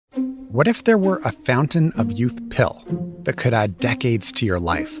What if there were a fountain of youth pill that could add decades to your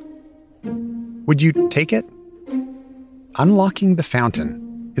life? Would you take it? Unlocking the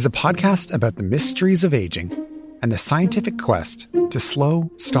Fountain is a podcast about the mysteries of aging and the scientific quest to slow,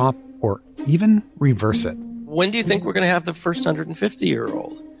 stop, or even reverse it. When do you think we're going to have the first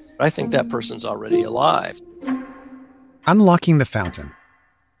 150-year-old? I think that person's already alive. Unlocking the Fountain.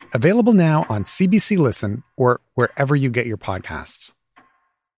 Available now on CBC Listen or wherever you get your podcasts.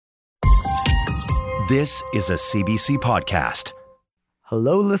 This is a CBC podcast.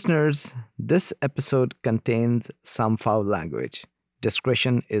 Hello, listeners. This episode contains some foul language.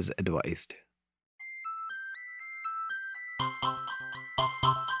 Discretion is advised.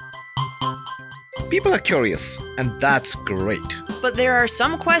 People are curious, and that's great. But there are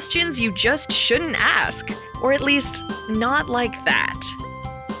some questions you just shouldn't ask, or at least not like that.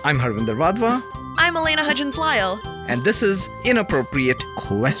 I'm Harvinder Vadva. I'm Elena Hudgens-Lyle. And this is Inappropriate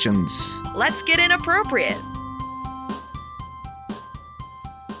Questions. Let's get inappropriate.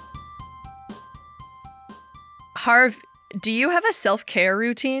 Harv, do you have a self-care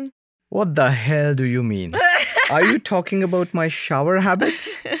routine? What the hell do you mean? Are you talking about my shower habits?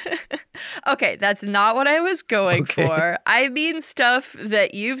 Okay, that's not what I was going for. I mean stuff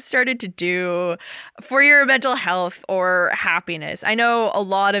that you've started to do for your mental health or happiness. I know a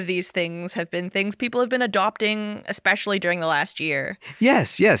lot of these things have been things people have been adopting, especially during the last year.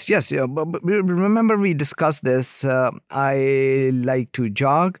 Yes. Yeah, but remember we discussed this. I like to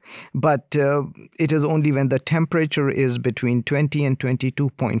jog, but it is only when the temperature is between 20 and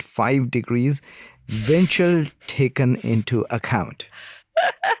 22.5 degrees, wind chill taken into account.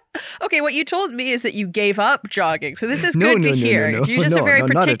 Okay, what you told me is that you gave up jogging, so this is good to hear. You're just a very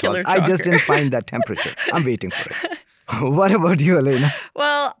particular jogger. I just didn't find that temperature. I'm waiting for it. What about you, Elena?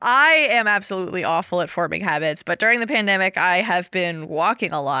 Well, I am absolutely awful at forming habits, but during the pandemic, I have been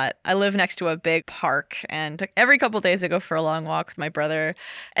walking a lot. I live next to a big park, and every couple of days I go for a long walk with my brother.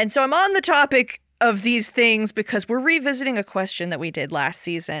 And so I'm on the topic of these things because we're revisiting a question that we did last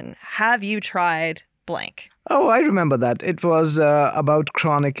season. Have you tried blank? Oh, I remember that. It was about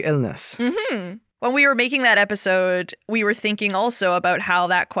chronic illness. Mm-hmm. When we were making that episode, we were thinking also about how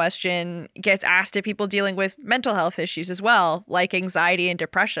that question gets asked to people dealing with mental health issues as well, like anxiety and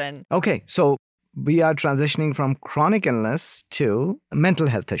depression. Okay, so we are transitioning from chronic illness to mental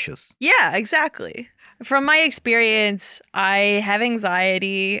health issues. Yeah, exactly. From my experience, I have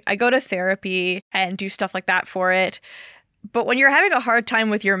anxiety. I go to therapy and do stuff like that for it. But when you're having a hard time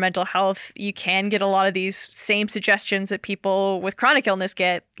with your mental health, you can get a lot of these same suggestions that people with chronic illness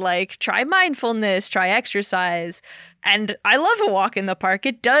get, like try mindfulness, try exercise. And I love a walk in the park.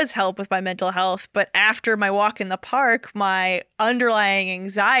 It does help with my mental health. But after my walk in the park, my underlying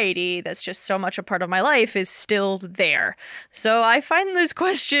anxiety that's just so much a part of my life is still there. So I find this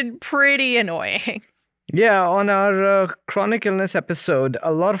question pretty annoying. Yeah, on our chronic illness episode,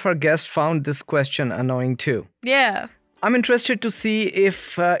 a lot of our guests found this question annoying too. Yeah. I'm interested to see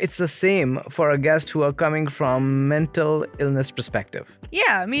if it's the same for our guests who are coming from mental illness perspective.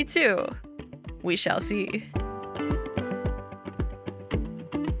 Yeah, me too. We shall see.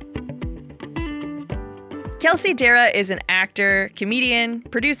 Kelsey Darragh is an actor, comedian,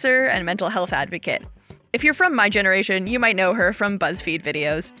 producer, and mental health advocate. If you're from my generation, you might know her from BuzzFeed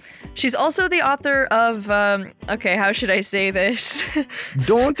videos. She's also the author of, how should I say this?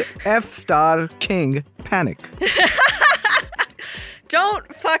 Don't F* King panic.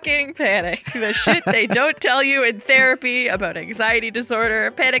 Don't fucking panic. The shit they don't tell you in therapy about anxiety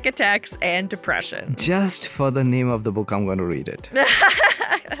disorder, panic attacks, and depression. Just for the name of the book, I'm going to read it.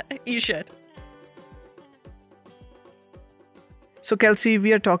 You should. So, Kelsey,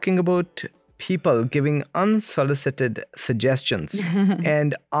 we are talking about people giving unsolicited suggestions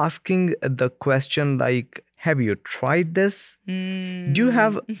and asking the question like, have you tried this? Do you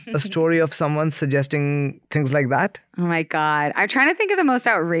have a story of someone suggesting things like that? Oh my God. I'm trying to think of the most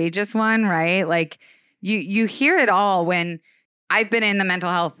outrageous one, right? Like you hear it all when I've been in the mental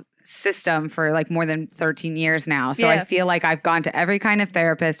health system for like more than 13 years now. So I feel like I've gone to every kind of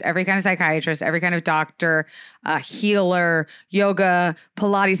therapist, every kind of psychiatrist, every kind of doctor, healer, yoga,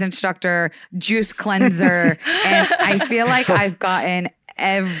 Pilates instructor, juice cleanser. And I feel like I've gotten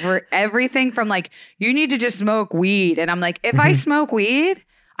everything from like, you need to just smoke weed. And I'm like, if I smoke weed,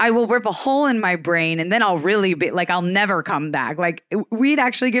 I will rip a hole in my brain and then I'll really be like, I'll never come back. Like weed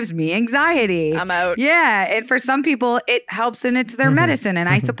actually gives me anxiety. I'm out. Yeah. And for some people, it helps and it's their medicine. And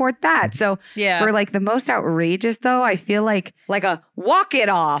I support that. So for like the most outrageous though, I feel like a walk it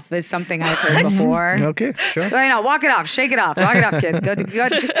off is something I've heard before. Okay, sure. I know, walk it off, shake it off, walk it off, kid.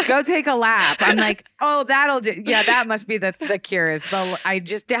 Go take a lap. I'm like, oh, that'll do. Yeah, that must be the cure. I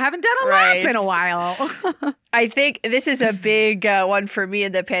just haven't done a lap in a while. I think this is a big one for me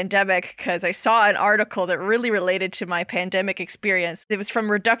in the pandemic because I saw an article that really related to my pandemic experience. It was from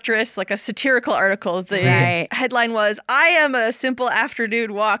Reductress, like a satirical article. The headline was, "I am a simple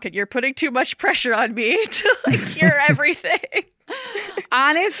afternoon walk and you're putting too much pressure on me to like cure everything."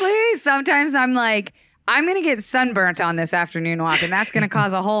 Honestly, sometimes I'm like, I'm going to get sunburnt on this afternoon walk, and that's going to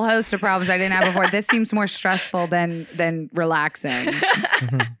cause a whole host of problems I didn't have before. This seems more stressful than relaxing.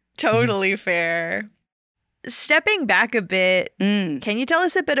 Totally fair. Stepping back a bit, can you tell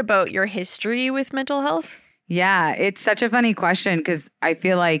us a bit about your history with mental health? Yeah, it's such a funny question because I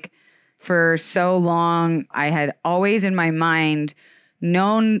feel like for so long, I had always in my mind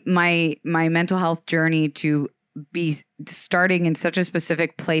known my mental health journey to be starting in such a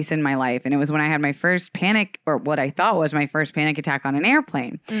specific place in my life. And it was when I had my first panic, or what I thought was my first panic attack on an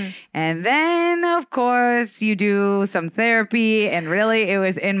airplane. And then, of course, you do some therapy. And really, it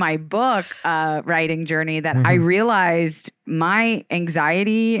was in my book writing journey that I realized my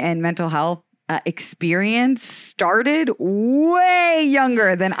anxiety and mental health experience started way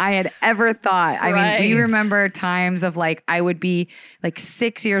younger than I had ever thought. I mean, we remember times of like, I would be like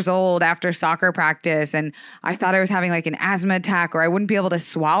 6 years old after soccer practice and I thought I was having like an asthma attack or I wouldn't be able to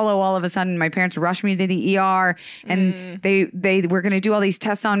swallow all of a sudden. My parents rushed me to the ER and they were going to do all these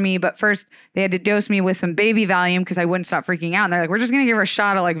tests on me. But first they had to dose me with some baby Valium because I wouldn't stop freaking out. And they're like, we're just going to give her a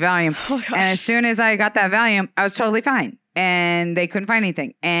shot of like Valium. And as soon as I got that Valium, I was totally fine. And they couldn't find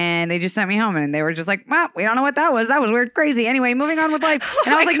anything. And they just sent me home. And they were just like, well, we don't know what that was. That was weird, crazy. Anyway, moving on with life.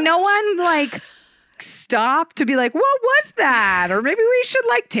 And I was like, no one like stopped to be like, what was that? Or maybe we should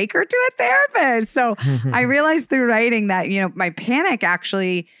like take her to a therapist. So I realized through writing that, you know, my panic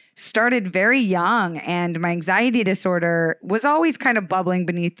actually started very young. And my anxiety disorder was always kind of bubbling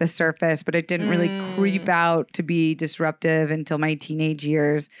beneath the surface, but it didn't really creep out to be disruptive until my teenage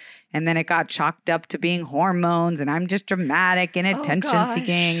years. And then it got chalked up to being hormones and I'm just dramatic and attention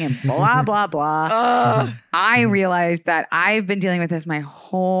seeking and blah, blah, blah. I realized that I've been dealing with this my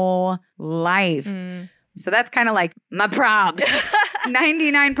whole life. So that's kind of like my probs.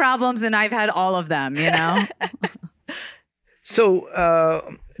 99 problems and I've had all of them, you know? So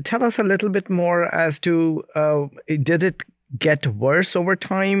tell us a little bit more as to, did it get worse over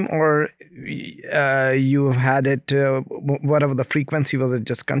time or you've had it, whatever the frequency was, it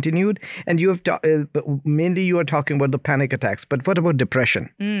just continued? And you have mainly you are talking about the panic attacks, but what about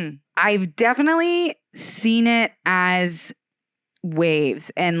depression? I've definitely seen it as waves.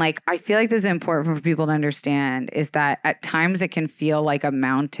 And like, I feel like this is important for people to understand is that at times it can feel like a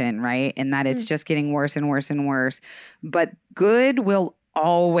mountain, right? And that it's just getting worse and worse and worse. But good will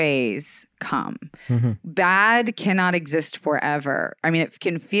always come. Bad cannot exist forever. I mean, it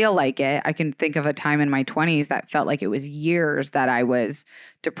can feel like it. I can think of a time in my 20s that felt like it was years that I was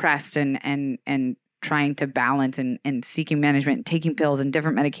depressed and trying to balance and seeking management and taking pills and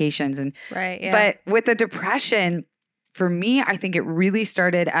different medications. And but with the depression, for me, I think it really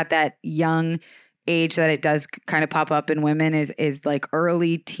started at that young age that it does kind of pop up in women is like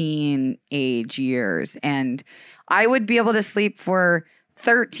early teen age years. And I would be able to sleep for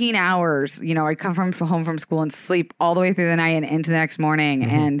 13 hours. You know, I'd come home from school and sleep all the way through the night and into the next morning.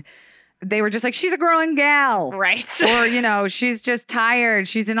 And they were just like, she's a growing gal. Right. Or, you know, she's just tired.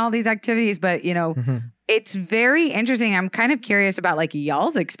 She's in all these activities. But, you know, it's very interesting. I'm kind of curious about like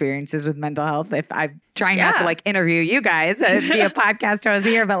y'all's experiences with mental health. If I'm trying not to like interview you guys and be a podcast host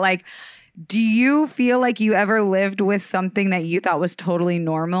here, but like, do you feel like you ever lived with something that you thought was totally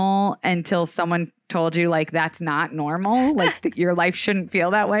normal until someone told you like that's not normal? Like your life shouldn't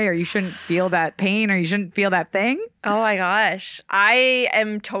feel that way or you shouldn't feel that pain or you shouldn't feel that thing? Oh my gosh. I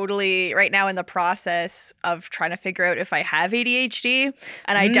am totally right now in the process of trying to figure out if I have ADHD.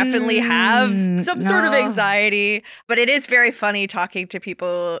 And I definitely have some sort of anxiety. But it is very funny talking to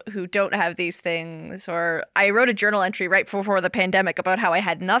people who don't have these things. Or I wrote a journal entry right before the pandemic about how I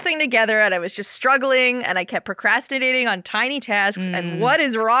had nothing together and I was just struggling and I kept procrastinating on tiny tasks and what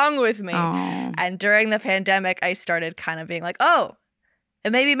is wrong with me? And during the pandemic, I started kind of being like, oh,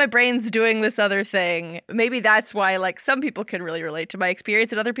 and maybe my brain's doing this other thing. Maybe that's why, like, some people can really relate to my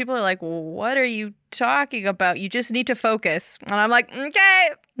experience, and other people are like, well, what are you talking about? You just need to focus. And I'm like, okay.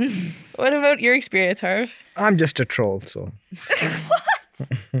 What about your experience, Harv? I'm just a troll, so.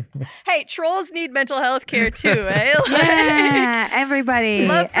 Hey, trolls need mental health care too, eh? Yeah, everybody.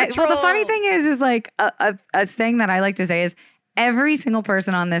 Love for Well, the funny trolls. thing is like a thing that I like to say is every single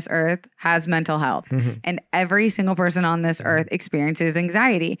person on this earth has mental health, and every single person on this earth experiences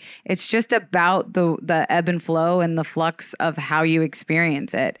anxiety. It's just about the ebb and flow and the flux of how you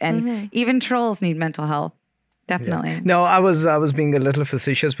experience it. And even trolls need mental health. Definitely. No, I was being a little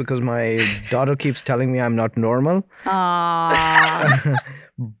facetious because my daughter keeps telling me I'm not normal. Aww.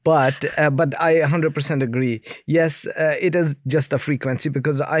 But I 100% agree. Yes, it is just the frequency,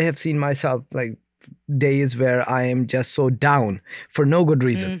 because I have seen myself like days where I am just so down for no good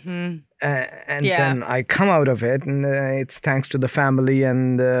reason. And then I come out of it, and it's thanks to the family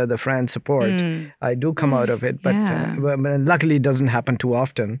and the friend support. I do come out of it, but luckily it doesn't happen too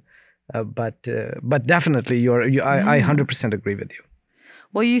often. But definitely, I 100% agree with you.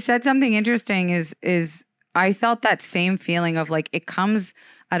 Well, you said something interesting is I felt that same feeling of like it comes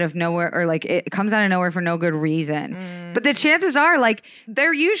out of nowhere, or like it comes out of nowhere for no good reason. But the chances are like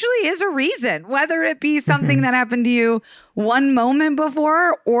there usually is a reason, whether it be something that happened to you one moment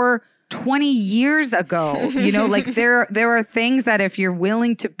before or 20 years ago. You know, like there are things that if you're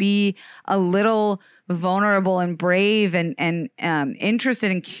willing to be a little vulnerable and brave and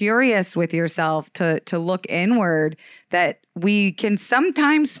interested and curious with yourself to look inward, that we can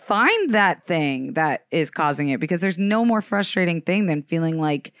sometimes find that thing that is causing it, because there's no more frustrating thing than feeling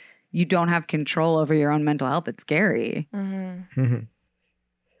like you don't have control over your own mental health. It's scary.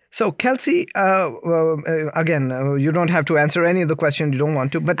 So, Kelsey, again, you don't have to answer any of the questions you don't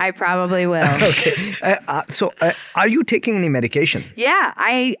want to, but I probably will. okay. So, are you taking any medication? Yeah,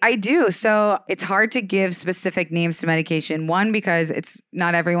 I do. So it's hard to give specific names to medication. One, because it's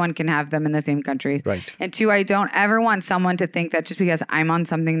not everyone can have them in the same country. Right. And two, I don't ever want someone to think that just because I'm on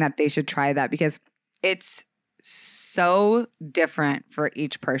something that they should try that, because it's so different for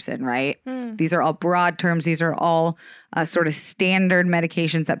each person, right? These are all broad terms. These are all sort of standard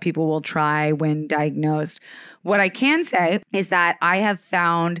medications that people will try when diagnosed. What I can say is that I have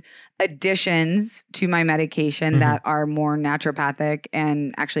found additions to my medication that are more naturopathic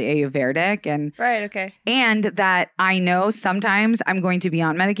and actually Ayurvedic, and Right, okay. and that I know sometimes I'm going to be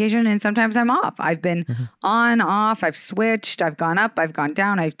on medication and sometimes I'm off. I've been on, off, I've switched, I've gone up, I've gone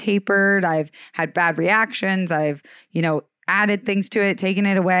down, I've tapered, I've had bad reactions, I've, added things to it, taken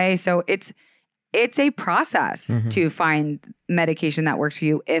it away. So it's a process to find medication that works for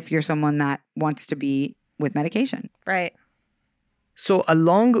you if you're someone that wants to be with medication. Right. So,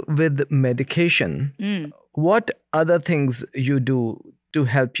 along with medication, what other things you do to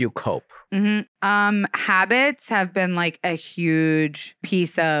help you cope? Habits have been like a huge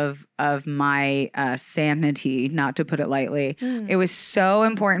piece of my sanity, not to put it lightly. It was so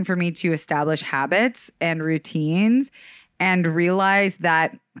important for me to establish habits and routines and realize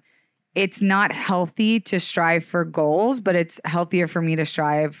that it's not healthy to strive for goals, but it's healthier for me to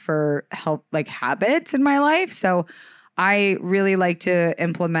strive for like habits in my life. So I really like to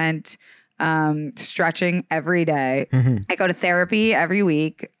implement stretching every day. I go to therapy every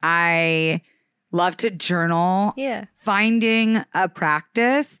week. I love to journal. Yeah. Finding a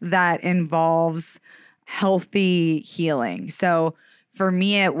practice that involves healthy healing. So for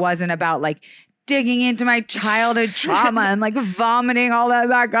me, it wasn't about like digging into my childhood trauma and like vomiting all that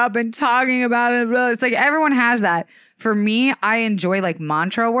back up and talking about it. It's like everyone has that. For me, I enjoy like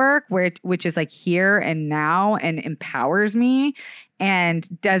mantra work, which is like here and now and empowers me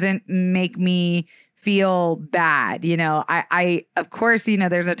and doesn't make me feel bad. I of course,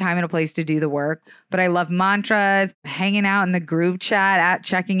 there's a time and a place to do the work, but I love mantras, hanging out in the group chat,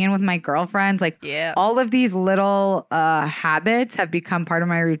 checking in with my girlfriends. Like all of these little habits have become part of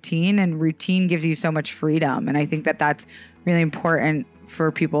my routine, and routine gives you so much freedom. And I think that that's really important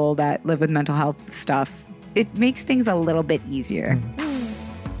for people that live with mental health stuff. It makes things a little bit easier.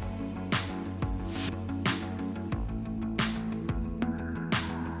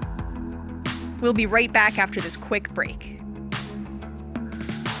 We'll be right back after this quick break.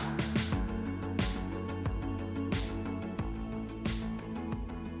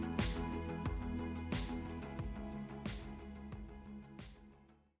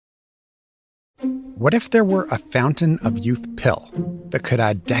 What if there were a fountain of youth pill that could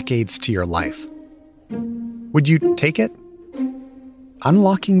add decades to your life? Would you take it?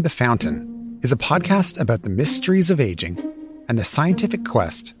 Unlocking the Fountain is a podcast about the mysteries of aging and the scientific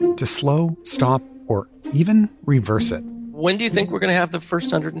quest to slow, stop, or even reverse it. When do you think we're going to have the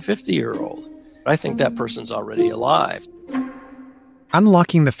first 150-year-old? I think that person's already alive.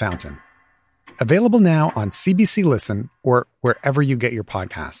 Unlocking the Fountain. Available now on CBC Listen or wherever you get your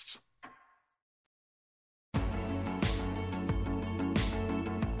podcasts.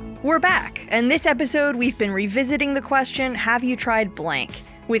 We're back, and this episode we've been revisiting the question, have you tried blank?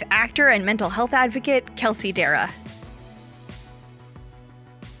 With actor and mental health advocate Kelsey Darragh.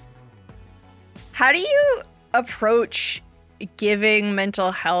 How do you approach giving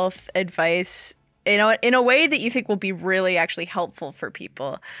mental health advice in a way that you think will be really actually helpful for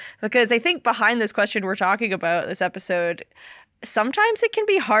people? Because I think behind this question we're talking about this episode, sometimes it can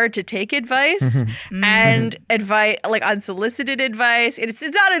be hard to take advice and advice, like unsolicited advice. It's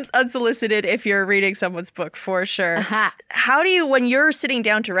not unsolicited if you're reading someone's book, for sure. How do you, when you're sitting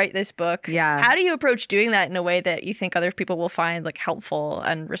down to write this book, how do you approach doing that in a way that you think other people will find like helpful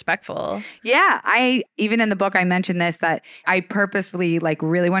and respectful? Yeah, even in the book I mentioned this, that I purposefully like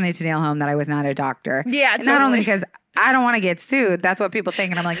really wanted to nail home that I was not a doctor. Yeah, and not only because I don't want to get sued. That's what people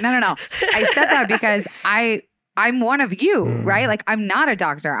think. And I'm like, no. I said that because I'm one of you, right? Like, I'm not a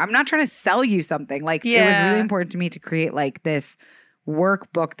doctor. I'm not trying to sell you something. Like, it was really important to me to create like this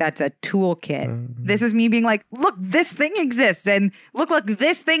workbook that's a toolkit. This is me being like, look, this thing exists. And look,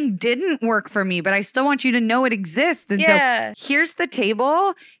 this thing didn't work for me, but I still want you to know it exists. And so here's the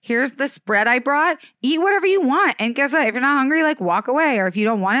table. Here's the spread I brought. Eat whatever you want. And guess what? If you're not hungry, like walk away. Or if you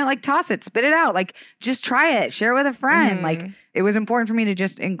don't want it, like toss it, spit it out. Like just try it. Share it with a friend. Like it was important for me to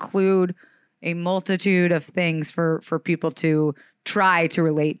just include a multitude of things for people to try to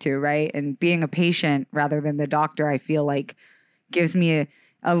relate to, right? And being a patient rather than the doctor, I feel like gives me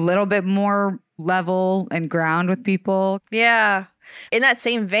a little bit more level and ground with people. Yeah. In that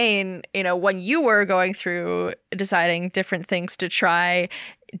same vein, when you were going through deciding different things to try,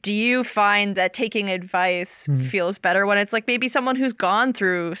 do you find that taking advice feels better when it's like maybe someone who's gone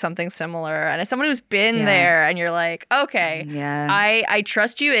through something similar and it's someone who's been there and you're like, okay, I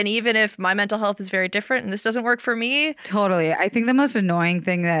trust you. And even if my mental health is very different and this doesn't work for me. Totally. I think the most annoying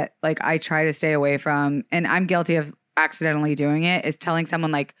thing that like I try to stay away from, and I'm guilty of accidentally doing it, is telling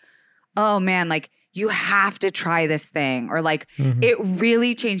someone like, oh man, like you have to try this thing, or like it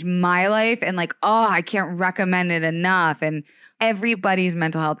really changed my life and like, oh, I can't recommend it enough. And everybody's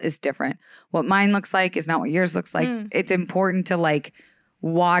mental health is different. What mine looks like is not what yours looks like. It's important to like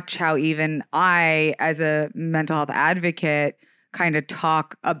watch how even I, as a mental health advocate, kind of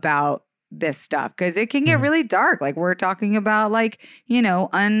talk about this stuff, because it can get really dark. Like we're talking about like,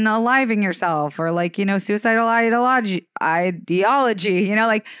 unaliving yourself, or like, suicidal ideology,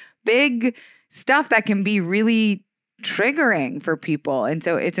 like big stuff that can be really triggering for people. And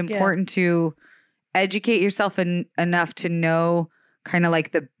so it's important to educate yourself enough to know kind of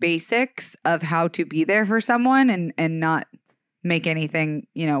like the basics of how to be there for someone and not make anything,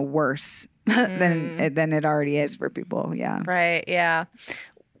 worse than it already is for people. Yeah. Right. Yeah.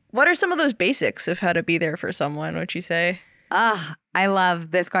 What are some of those basics of how to be there for someone, would you say? I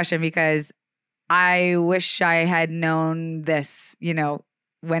love this question because I wish I had known this,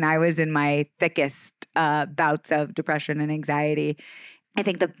 when I was in my thickest bouts of depression and anxiety. I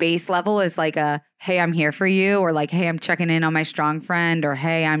think the base level is like a, hey, I'm here for you, or like, hey, I'm checking in on my strong friend, or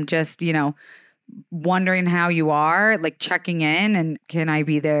hey, I'm just, wondering how you are, like checking in, and can I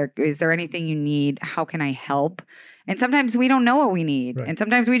be there? Is there anything you need? How can I help? And sometimes we don't know what we need. Right. And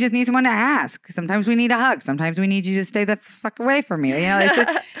sometimes we just need someone to ask. Sometimes we need a hug. Sometimes we need you to stay the fuck away from me.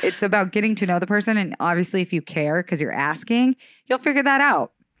 It's about getting to know the person. And obviously if you care because you're asking, you'll figure that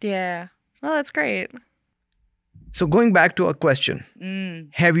out. Yeah. Well, that's great. So going back to a question,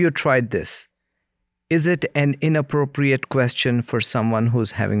 have you tried this? Is it an inappropriate question for someone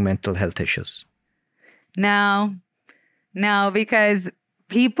who's having mental health issues? No, because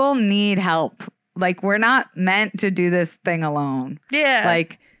people need help. Like, we're not meant to do this thing alone. Yeah.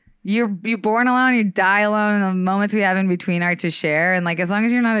 Like, you're born alone, you die alone, and the moments we have in between are to share. And like, as long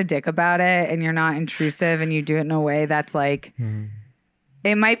as you're not a dick about it and you're not intrusive and you do it in a way that's like,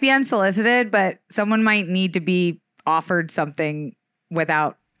 it might be unsolicited, but someone might need to be offered something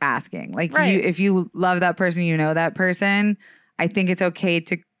without asking. Like, if you love that person, that person, I think it's okay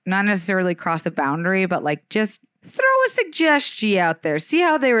to not necessarily cross a boundary, but like just throw a suggestion out there, see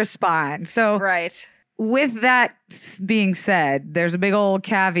how they respond. So with that being said, there's a big old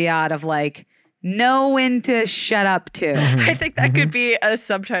caveat of like, know when to shut up to. I think that could be a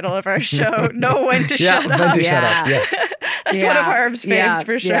subtitle of our show. Know when to shut up. When to shut up. Yeah. That's one of Harv's faves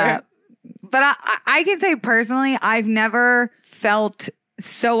for sure. Yeah. But I can say personally, I've never felt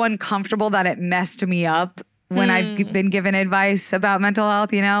so uncomfortable that it messed me up when I've been given advice about mental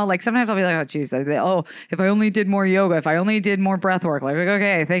health, like sometimes I'll be like, oh, geez, if I only did more yoga, if I only did more breath work, like,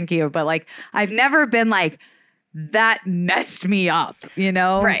 okay, thank you. But like, I've never been like, that messed me up,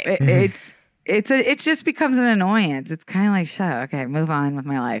 Right. it just becomes an annoyance. It's kind of like, shut up. Okay, move on with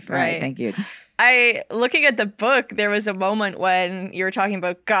my life. Right. Thank you. Looking at the book, there was a moment when you were talking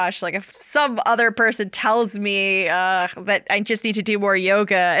about, gosh, like if some other person tells me that I just need to do more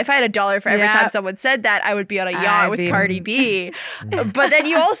yoga, if I had $1 for every time someone said that, I would be on a yacht with Cardi B. But then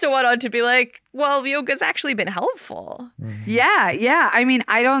you also went on to be like, well, yoga's actually been helpful. Yeah. I mean,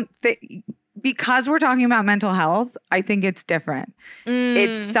 I don't think... Because we're talking about mental health, I think it's different.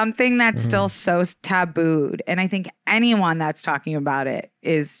 It's something that's still so tabooed. And I think anyone that's talking about it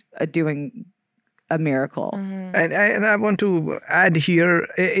is doing a miracle. And I want to add here,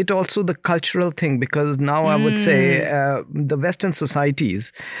 it also the cultural thing, because now I would say the Western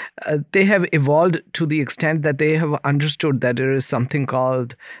societies, they have evolved to the extent that they have understood that there is something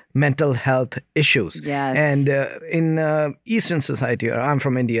called mental health issues. Yes. And in Eastern society, I'm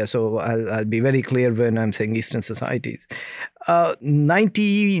from India, so I'll be very clear when I'm saying Eastern societies.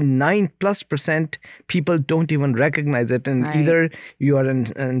 99+% people don't even recognize it. And either you are,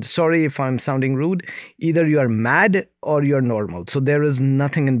 and sorry if I'm sounding rude, either you are mad or you're normal. So there is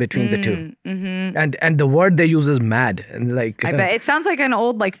nothing in between the two. And the word they use is mad. And like, I bet it sounds like an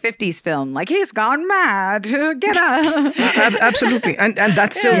old like 50s film. Like, he's gone mad. Get up. Absolutely. And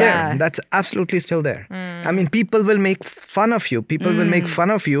that's still there. That's absolutely still there. I mean, people will make fun of you. People will make fun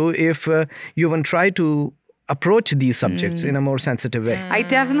of you if you even try to approach these subjects in a more sensitive way. I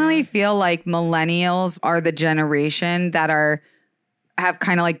definitely feel like millennials are the generation that have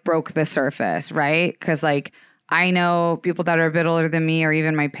kind of like broke the surface, right? Because like I know people that are a bit older than me, or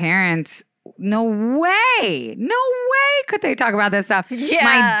even my parents, no way could they talk about this stuff. Yeah.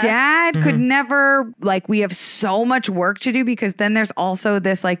 My dad could never, like, we have so much work to do, because then there's also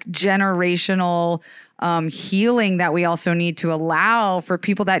this like generational healing that we also need to allow for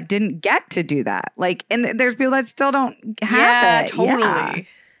people that didn't get to do that. Like, and there's people that still don't have it. Totally. Yeah.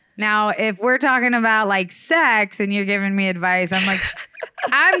 Now, if we're talking about like sex and you're giving me advice, I'm like,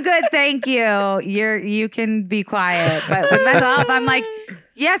 I'm good, thank you. You can be quiet. But with mental health, I'm like,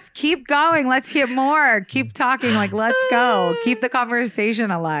 yes, keep going. Let's hear more. Keep talking. Like, let's go. Keep the conversation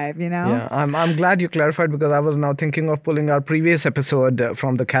alive, you know? Yeah, I'm glad you clarified, because I was now thinking of pulling our previous episode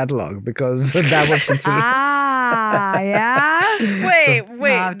from the catalog, because that was considered. Yeah? Wait.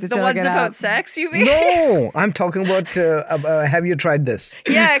 The ones about sex, you mean? No, I'm talking about have you tried this?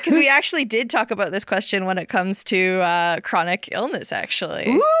 Yeah, because we actually did talk about this question when it comes to chronic illness, actually.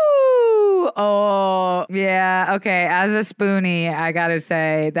 Ooh. Oh, yeah. Okay. As a spoonie, I got to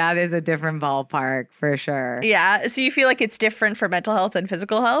say that is a different ballpark for sure. Yeah. So you feel like it's different for mental health and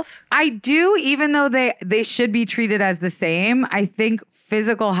physical health? I do, even though they should be treated as the same. I think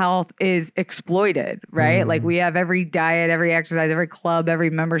physical health is exploited, right? Like, we have every diet, every exercise, every club, every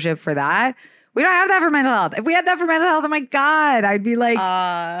membership for that. We don't have that for mental health. If we had that for mental health, oh my God, I'd be like...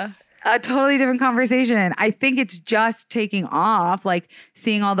 a totally different conversation. I think it's just taking off, like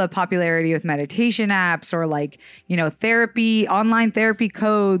seeing all the popularity with meditation apps, or like, you know, therapy, online therapy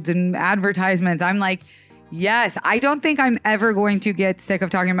codes and advertisements. I'm like, yes, I don't think I'm ever going to get sick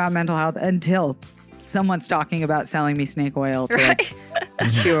of talking about mental health until someone's talking about selling me snake oil to like,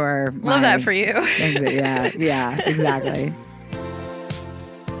 cure my... Love that for you. Yeah, exactly.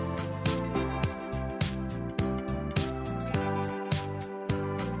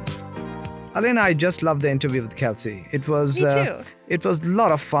 Alena, I just loved the interview with Kelsey. It was Me too. It was a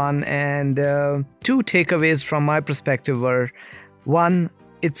lot of fun, and two takeaways from my perspective were, one,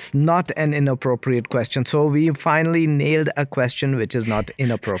 it's not an inappropriate question. So we finally nailed a question which is not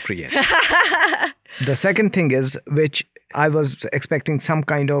inappropriate. The second thing is, which I was expecting some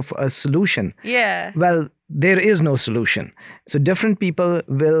kind of a solution. Yeah. Well, there is no solution. So different people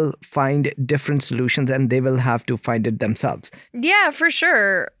will find different solutions, and they will have to find it themselves. Yeah, for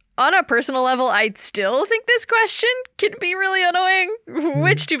sure. On a personal level, I still think this question can be really annoying,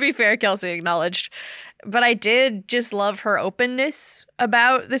 which, to be fair, Kelsey acknowledged. But I did just love her openness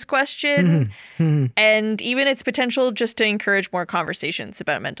about this question and even its potential just to encourage more conversations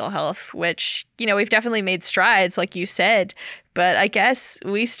about mental health, which, you know, we've definitely made strides, like you said, but I guess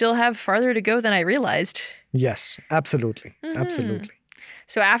we still have farther to go than I realized. Yes, absolutely. Absolutely.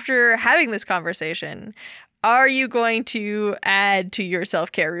 So after having this conversation, are you going to add to your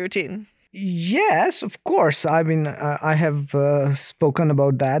self-care routine? Yes, of course. I mean, I have spoken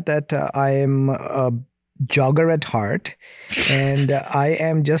about that I am a jogger at heart, and I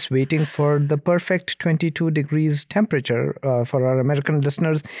am just waiting for the perfect 22 degrees temperature for our American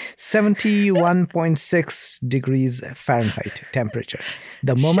listeners, 71.6 degrees Fahrenheit temperature.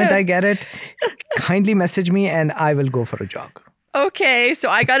 The moment I get it, kindly message me and I will go for a jog. Okay, so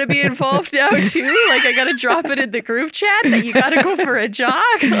I gotta be involved now too? Like, I gotta drop it in the group chat that you gotta go for a jog?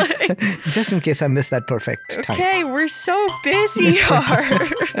 Like, Just in case I missed that perfect time. okay, we're so busy.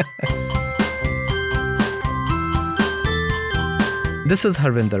 This is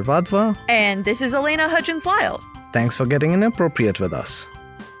Harvinder Vadva. And this is Elena Hudgens-Lyle. Thanks for getting inappropriate with us.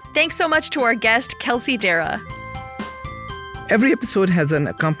 Thanks so much to our guest, Kelsey Darragh. Every episode has an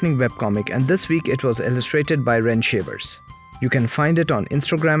accompanying webcomic, and this week it was illustrated by Ren Shavers. You can find it on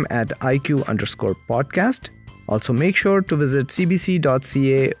Instagram at IQ_podcast. Also, make sure to visit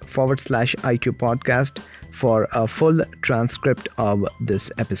cbc.ca/IQ podcast for a full transcript of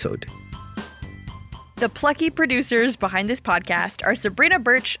this episode. The plucky producers behind this podcast are Sabrina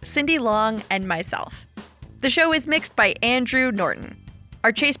Birch, Cindy Long, and myself. The show is mixed by Andrew Norton.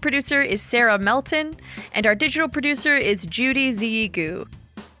 Our chase producer is Sarah Melton, and our digital producer is Judy Ziyigu.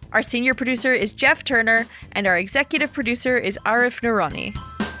 Our senior producer is Jeff Turner, and our executive producer is Arif Noorani.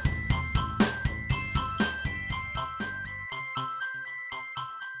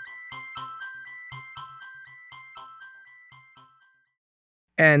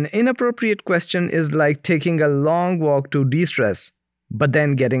 An inappropriate question is like taking a long walk to de-stress, but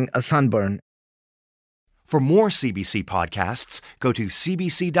then getting a sunburn. For more CBC podcasts, go to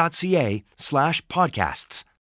cbc.ca/podcasts.